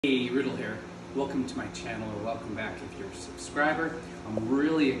Hey, Riddle here. Welcome to my channel, or welcome back if you're a subscriber. I'm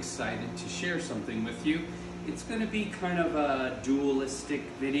really excited to share something with you. It's going to be kind of a dualistic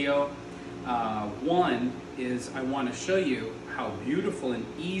video. One is I want to show you how beautiful and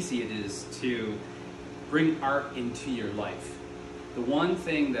easy it is to bring art into your life. The one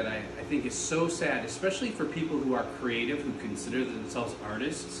thing that I think is so sad, especially for people who are creative, who consider themselves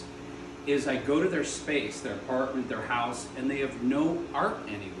artists, is I go to their space, their apartment, their house, and they have no art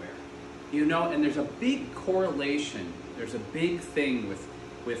anywhere. You know, and there's a big correlation, there's a big thing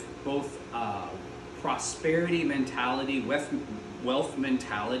with both prosperity mentality, wealth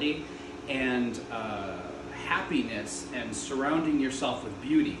mentality, and happiness, and surrounding yourself with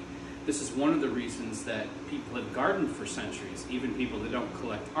beauty. This is one of the reasons that people have gardened for centuries, even people that don't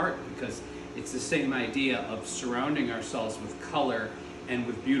collect art, because it's the same idea of surrounding ourselves with color and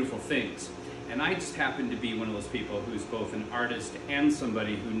with beautiful things. And I just happen to be one of those people who's both an artist and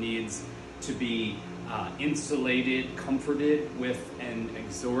somebody who needs to be insulated, comforted with an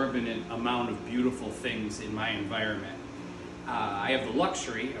exorbitant amount of beautiful things in my environment. I have the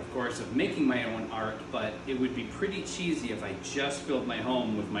luxury, of course, of making my own art, but it would be pretty cheesy if I just filled my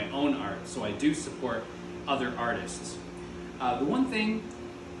home with my own art, so I do support other artists. The one thing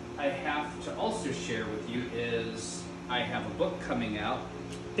I have to also share with you is I have a book coming out,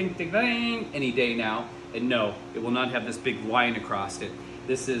 ding, ding, ding, any day now, and no, it will not have this big line across it.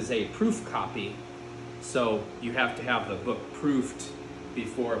 This is a proof copy, so you have to have the book proofed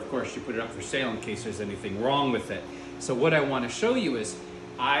before, of course, you put it up for sale in case there's anything wrong with it. So what I want to show you is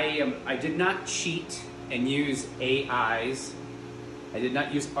I did not cheat and use AIs. I did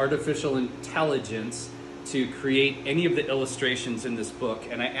not use artificial intelligence to create any of the illustrations in this book,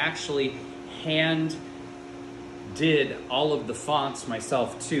 and I actually hand did all of the fonts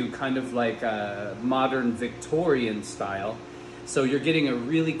myself too, kind of like a modern Victorian style. So you're getting a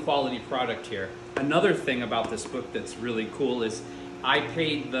really quality product here. Another thing about this book that's really cool is I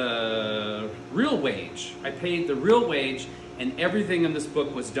paid the real wage. I paid the real wage, and everything in this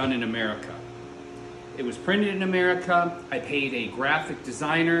book was done in America. It was printed in America. I paid a graphic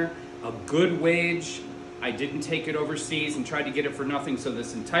designer a good wage. I didn't take it overseas and try to get it for nothing, so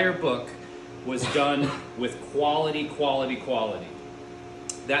this entire book was done with quality, quality, quality.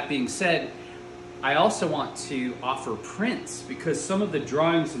 That being said, I also want to offer prints because some of the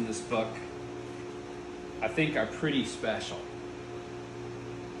drawings in this book I think are pretty special.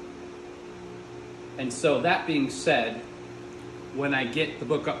 And so that being said, when I get the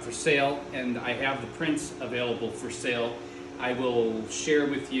book up for sale and I have the prints available for sale, I will share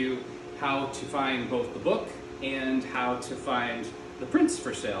with you how to find both the book and how to find the prints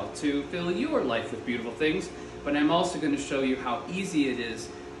for sale to fill your life with beautiful things. But I'm also going to show you how easy it is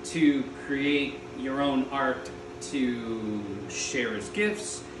to create your own art, to share as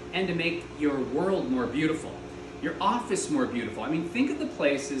gifts, and to make your world more beautiful, your office more beautiful. I mean, think of the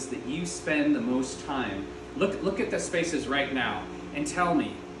places that you spend the most time. Look at the spaces right now and tell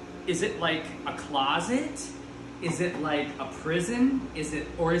me, is it like a closet? Is it like a prison?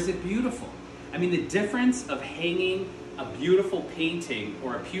 Or is it beautiful? I mean, the difference of hanging a beautiful painting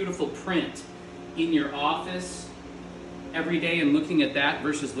or a beautiful print in your office every day and looking at that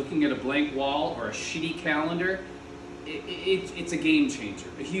versus looking at a blank wall or a shitty calendar, it's a game changer,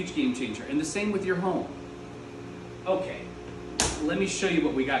 a huge game changer. And the same with your home. Okay, let me show you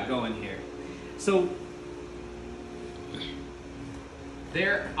what we got going here. So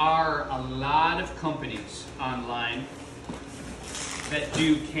there are a lot of companies online that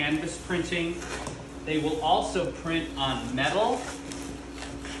do canvas printing. They will also print on metal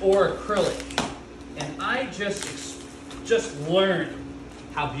or acrylic. And I just learned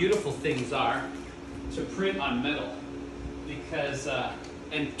how beautiful things are to print on metal because,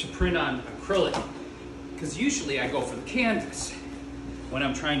 and to print on acrylic. Because usually I go for the canvas when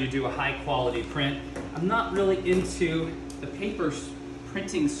I'm trying to do a high quality print. I'm not really into the paper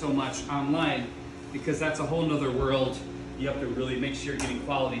printing so much online because that's a whole nother world. You have to really make sure you're getting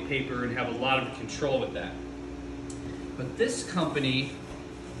quality paper and have a lot of control with that. But this company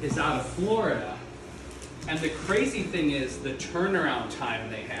is out of Florida, and the crazy thing is the turnaround time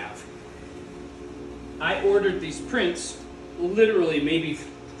they have. I ordered these prints literally maybe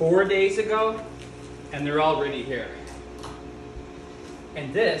 4 days ago, and they're already here.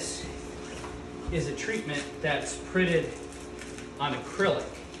 And this is a treatment that's printed on acrylic.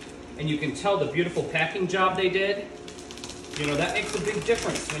 And you can tell the beautiful packing job they did. You know, that makes a big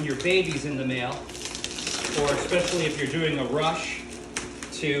difference when your baby's in the mail, or especially if you're doing a rush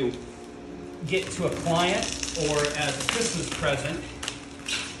to get to a client or as a Christmas present.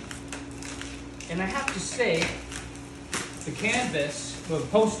 And I have to say, the canvas So the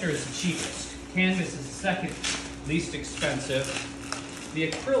poster is the cheapest. Canvas is the second least expensive.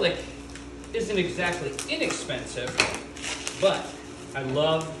 The acrylic isn't exactly inexpensive, but I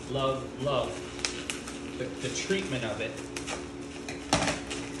love, love, love the treatment of it.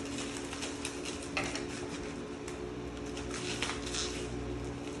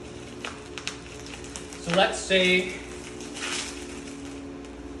 So let's say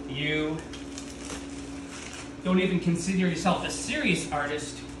you don't even consider yourself a serious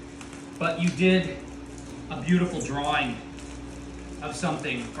artist, but you did a beautiful drawing of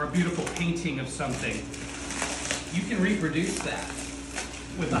something or a beautiful painting of something. You can reproduce that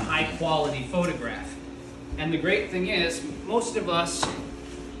with a high quality photograph. And the great thing is, most of us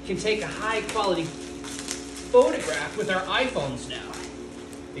can take a high quality photograph with our iPhones now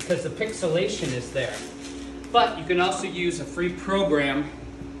because the pixelation is there. But you can also use a free program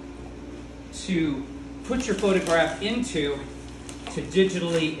to put your photograph into to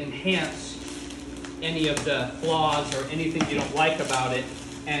digitally enhance any of the flaws or anything you don't like about it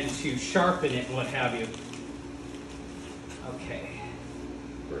and to sharpen it and what have you. Okay,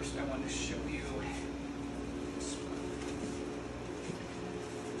 first I want to show you this one.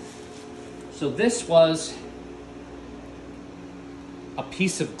 So this was a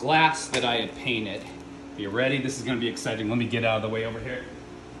piece of glass that I had painted. Are you ready? This is going to be exciting. Let me get out of the way over here.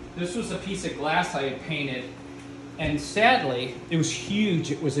 This was a piece of glass I had painted, and sadly, it was huge.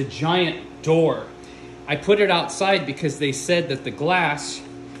 It was a giant door. I put it outside because they said that the glass,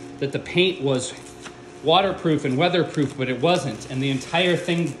 that the paint was waterproof and weatherproof, but it wasn't, and the entire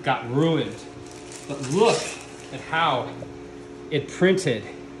thing got ruined. But look at how it printed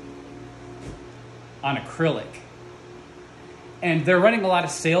on acrylic. And they're running a lot of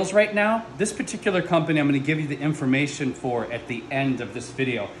sales right now. This particular company, I'm going to give you the information for at the end of this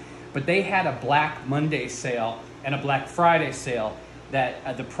video. But they had a Black Monday sale and a Black Friday sale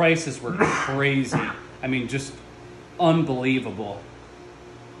that the prices were crazy. I mean, just unbelievable.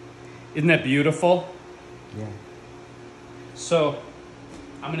 Isn't that beautiful? Yeah. So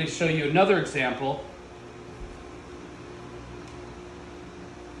I'm going to show you another example.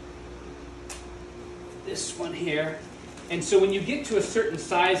 This one here. And so when you get to a certain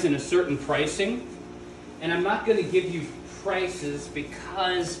size and a certain pricing, and I'm not going to give you prices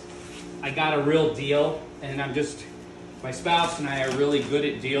because I got a real deal, and my spouse and I are really good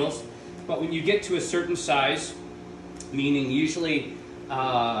at deals, but when you get to a certain size, meaning usually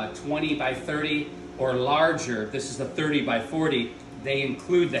 20 by 30 or larger, this is a 30 by 40, they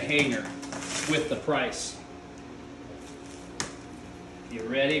include the hanger with the price. You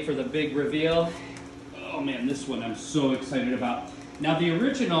ready for the big reveal? Oh man, this one I'm so excited about. Now the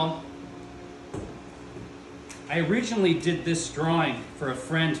original, I originally did this drawing for a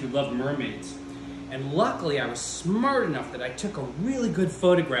friend who loved mermaids. And luckily I was smart enough that I took a really good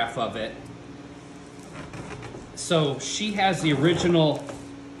photograph of it. So she has the original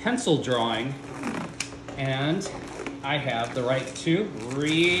pencil drawing, and I have the right to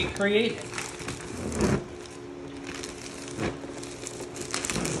recreate it.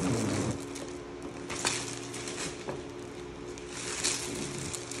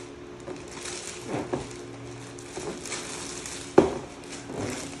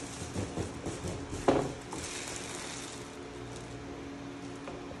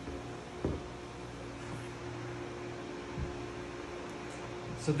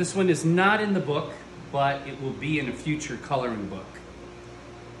 So this one is not in the book, but it will be in a future coloring book.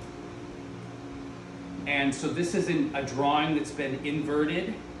 And so this is a drawing that's been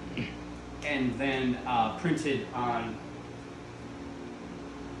inverted and then printed on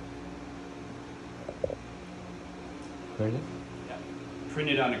Acrylic? Yeah,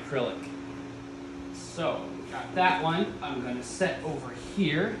 printed on acrylic. So got that one. I'm going to set over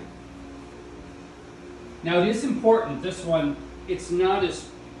here. Now it is important, this one, it's not as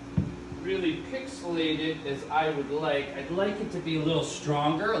really pixelated as I would like. I'd like it to be a little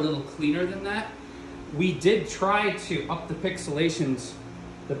stronger, a little cleaner than that. We did try to up the pixelations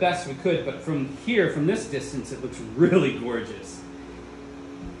the best we could, but from here, from this distance, it looks really gorgeous.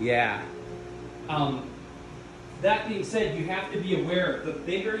 Yeah. That being said, you have to be aware, the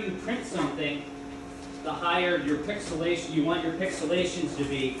bigger you print something, the higher your pixelation, you want your pixelations to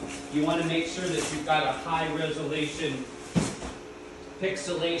be. You want to make sure that you've got a high resolution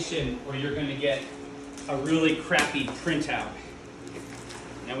pixelation, or you're going to get a really crappy printout.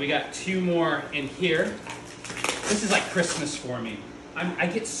 Now we got two more in here. This is like Christmas for me. I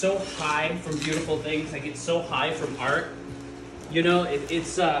get so high from beautiful things. I get so high from art. You know, it's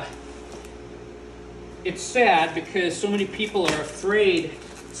sad because so many people are afraid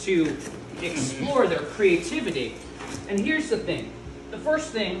to explore their creativity. And here's the thing. the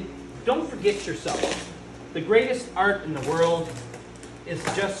first thing, don't forget yourself. The greatest art in the world is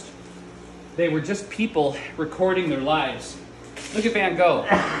they were just people recording their lives. Look at Van Gogh.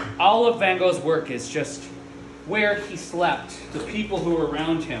 All of Van Gogh's work is just where he slept, the people who were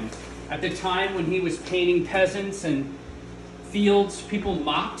around him. At the time when he was painting peasants and fields, people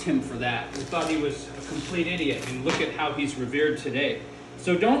mocked him for that. They thought he was a complete idiot, and look at how he's revered today.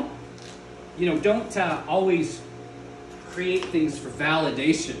 So don't always create things for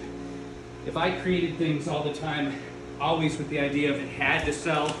validation. If I created things all the time, always with the idea of it had to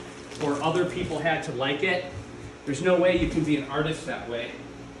sell or other people had to like it, there's no way you can be an artist that way.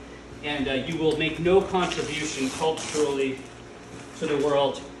 And you will make no contribution culturally to the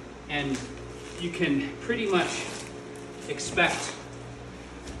world, and you can pretty much expect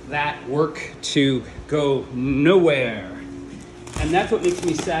that work to go nowhere. And that's what makes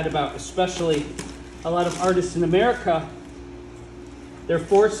me sad about especially a lot of artists in America. They're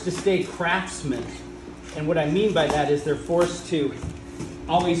forced to stay craftsmen. And what I mean by that is they're forced to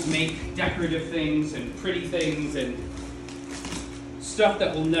always make decorative things and pretty things and stuff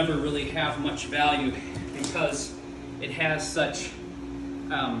that will never really have much value because it has such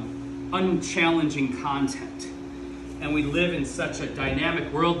unchallenging content. And we live in such a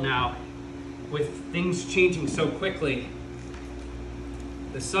dynamic world now with things changing so quickly.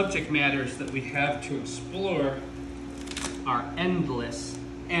 The subject matters that we have to explore are endless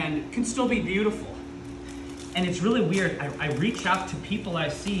and can still be beautiful. And it's really weird. I reach out to people I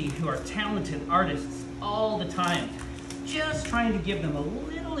see who are talented artists all the time, just trying to give them a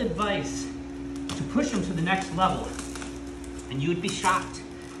little advice to push them to the next level. And you would be shocked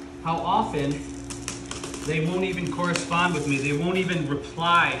how often they won't even correspond with me. They won't even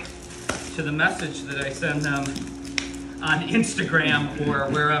reply to the message that I send them on Instagram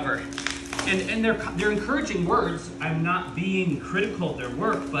or wherever. And they're encouraging words. I'm not being critical of their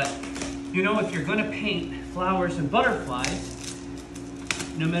work, but you know, if you're going to paint flowers and butterflies,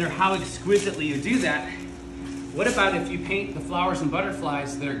 no matter how exquisitely you do that, what about if you paint the flowers and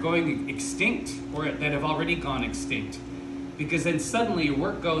butterflies that are going extinct or that have already gone extinct? Because then suddenly your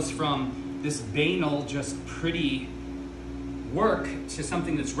work goes from this banal, just pretty work to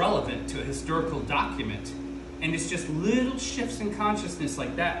something that's relevant to a historical document. And it's just little shifts in consciousness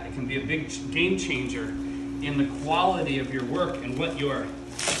like that that can be a big game changer in the quality of your work and what you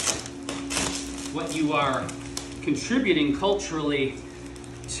are contributing culturally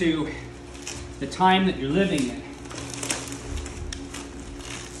to the time that you're living in.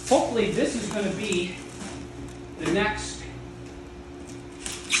 Hopefully this is going to be the next,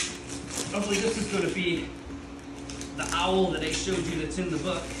 hopefully this is going to be the owl that I showed you that's in the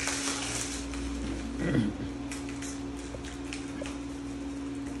book.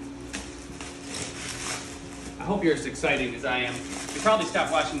 I hope you're as excited as I am. You probably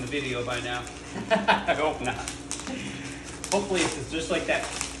stopped watching the video by now. I hope not. Hopefully it's just like that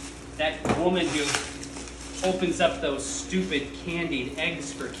woman who opens up those stupid candied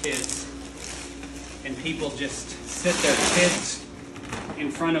eggs for kids, and people just sit their kids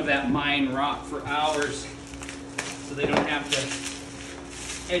in front of that mine rock for hours so they don't have to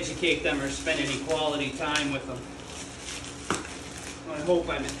educate them or spend any quality time with them. Well, I hope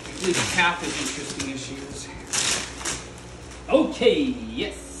I'm at least half as interesting as she is. Okay,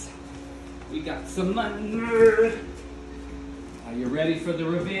 yes. We got some money. Are you ready for the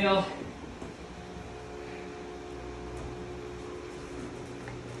reveal?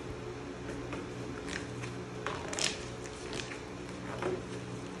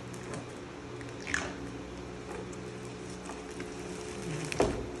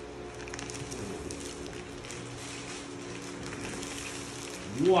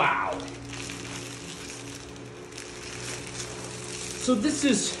 Wow. So this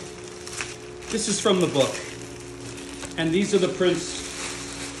is from the book, and these are the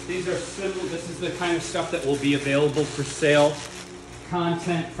prints. These are simple. This is the kind of stuff that will be available for sale.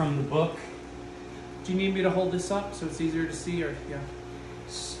 Content from the book. Do you need me to hold this up so it's easier to see, or yeah?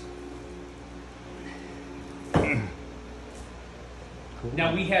 Cool.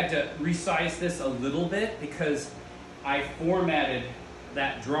 Now we had to resize this a little bit because I formatted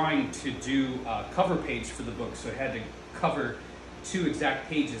that drawing to do a cover page for the book, so it had to cover 2 exact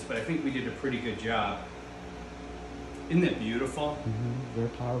pages, but I think we did a pretty good job. Isn't it beautiful? Mm-hmm. Very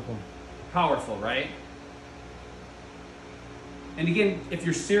powerful. Powerful, right? And again, if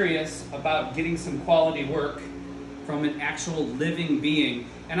you're serious about getting some quality work from an actual living being,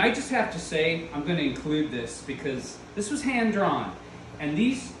 and I just have to say, I'm going to include this because this was hand-drawn, and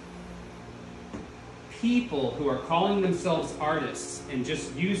these people who are calling themselves artists and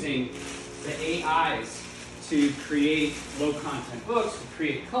just using the AIs to create low-content books, to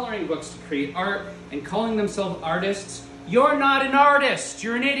create coloring books, to create art, and calling themselves artists. You're not an artist.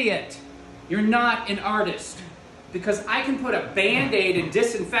 You're an idiot. You're not an artist. Because I can put a Band-Aid and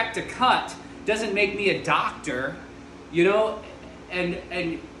disinfect a cut doesn't make me a doctor, you know?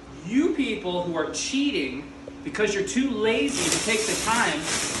 And you people who are cheating because you're too lazy to take the time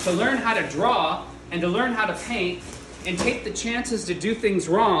to learn how to draw and to learn how to paint and take the chances to do things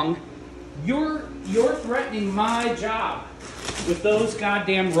wrong, you're threatening my job with those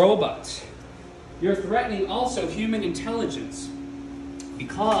goddamn robots. You're threatening also human intelligence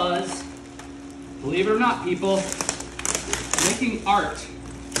because, believe it or not, people, making art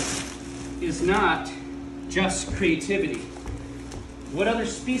is not just creativity. What other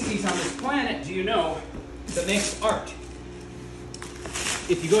species on this planet do you know that makes art?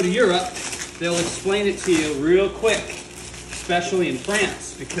 If you go to Europe, they'll explain it to you real quick, especially in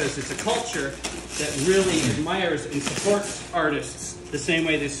France, because it's a culture that really admires and supports artists the same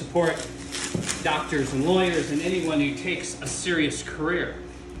way they support doctors and lawyers and anyone who takes a serious career.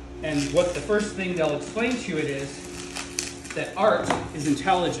 And what the first thing they'll explain to you it is that art is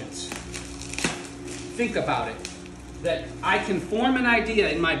intelligence. Think about it. That I can form an idea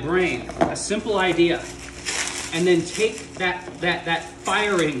in my brain, a simple idea, and then take that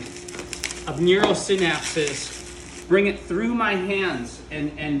firing of neurosynapses, bring it through my hands,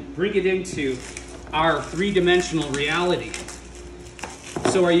 and bring it into our three-dimensional reality.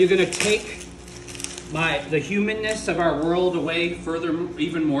 So are you going to take the humanness of our world away further,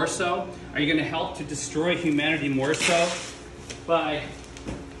 even more so? Are you going to help to destroy humanity more so by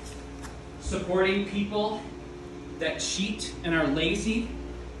supporting people that cheat and are lazy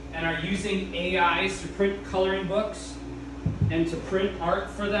and are using AIs to print coloring books and to print art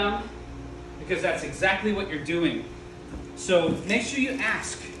for them? Because that's exactly what you're doing. So make sure you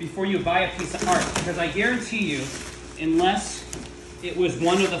ask before you buy a piece of art, because I guarantee you, unless it was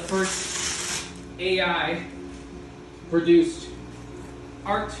one of the first AI produced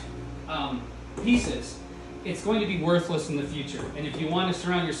art pieces, it's going to be worthless in the future. And if you want to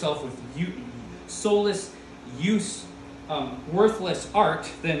surround yourself with soulless, worthless art,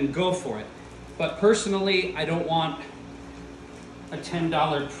 then go for it. But personally, I don't want a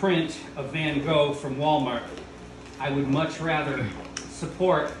 $10 print of Van Gogh from Walmart. I would much rather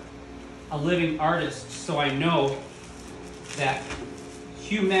support a living artist so I know that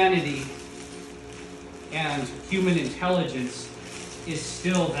humanity and human intelligence is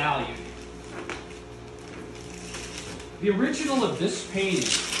still valued. The original of this painting,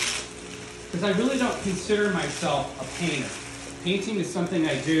 because I really don't consider myself a painter. Painting is something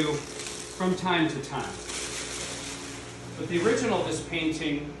I do from time to time. But the original of this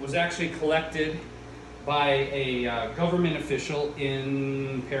painting was actually collected by a government official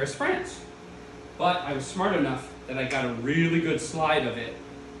in Paris, France. But I was smart enough that I got a really good slide of it,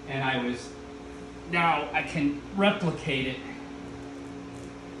 and now I can replicate it.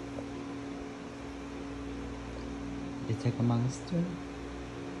 You take a monster?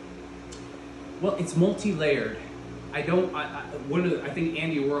 Well, it's multi-layered. I think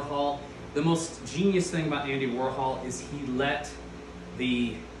Andy Warhol, the most genius thing about Andy Warhol is he let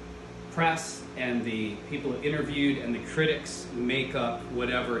the press and the people who interviewed and the critics make up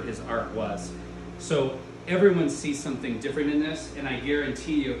whatever his art was. So everyone sees something different in this, and I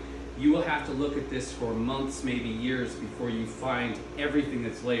guarantee you, you will have to look at this for months, maybe years, before you find everything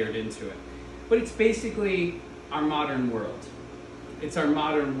that's layered into it. But it's basically our modern world. It's our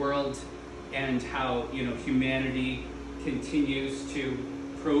modern world and how, you know, humanity continues to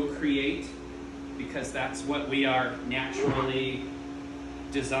procreate, because that's what we are naturally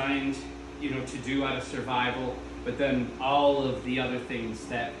designed, you know, to do out of survival. But then all of the other things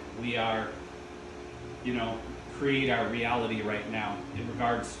that we are, you know, create our reality right now in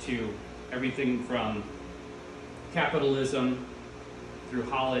regards to everything from capitalism through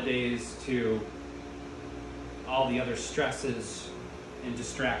holidays to all the other stresses and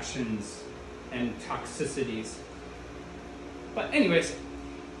distractions and toxicities. But anyways,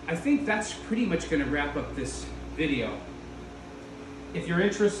 I think that's pretty much going to wrap up this video. If you're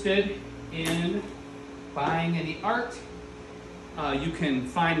interested in buying any art, you can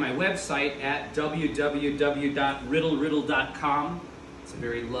find my website at www.riddle.com. It's a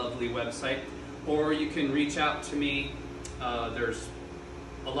very lovely website. Or you can reach out to me. There's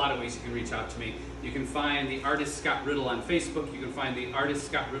a lot of ways you can reach out to me. You can find the artist Scott Riddle on Facebook. You can find the artist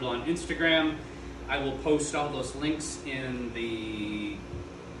Scott Riddle on Instagram. I will post all those links in the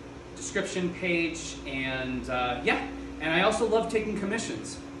description page. And yeah, and I also love taking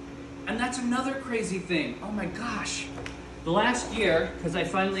commissions. And that's another crazy thing. Oh my gosh. The last year, because I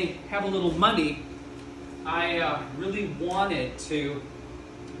finally have a little money, I really wanted to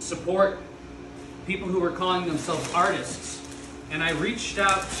support people who were calling themselves artists. And I reached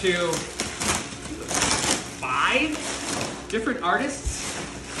out to 5 different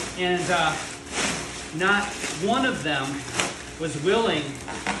artists, and not one of them was willing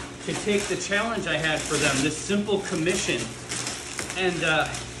to take the challenge I had for them, this simple commission. And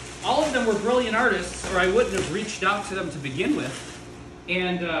all of them were brilliant artists, or I wouldn't have reached out to them to begin with.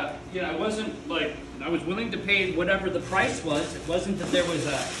 And you know, I wasn't like, I was willing to pay whatever the price was. It wasn't that there was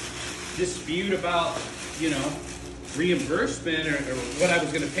a dispute about, you know, reimbursement or what I was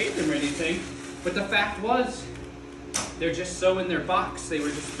going to pay them or anything. But the fact was, they're just so in their box. They were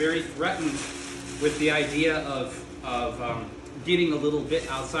just very threatened with the idea of getting a little bit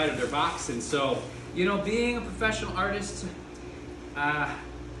outside of their box. And so, you know, being a professional artist,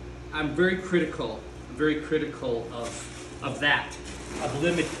 I'm very critical of that, of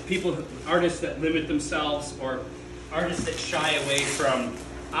artists that limit themselves, or artists that shy away from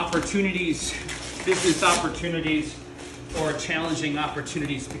opportunities, business opportunities, or challenging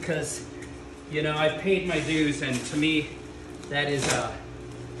opportunities, because, you know, I've paid my dues, and to me, that is a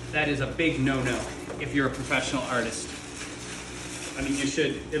big no-no if you're a professional artist. I mean, you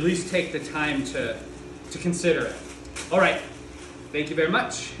should at least take the time to consider it. All right, thank you very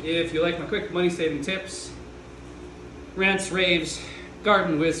much. If you like my quick money-saving tips, rants, raves,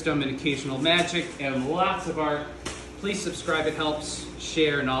 garden wisdom, and occasional magic, and lots of art, please subscribe. It helps.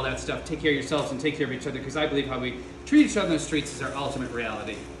 Share and all that stuff. Take care of yourselves and take care of each other, because I believe how we treat each other in the streets is our ultimate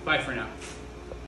reality. Bye for now.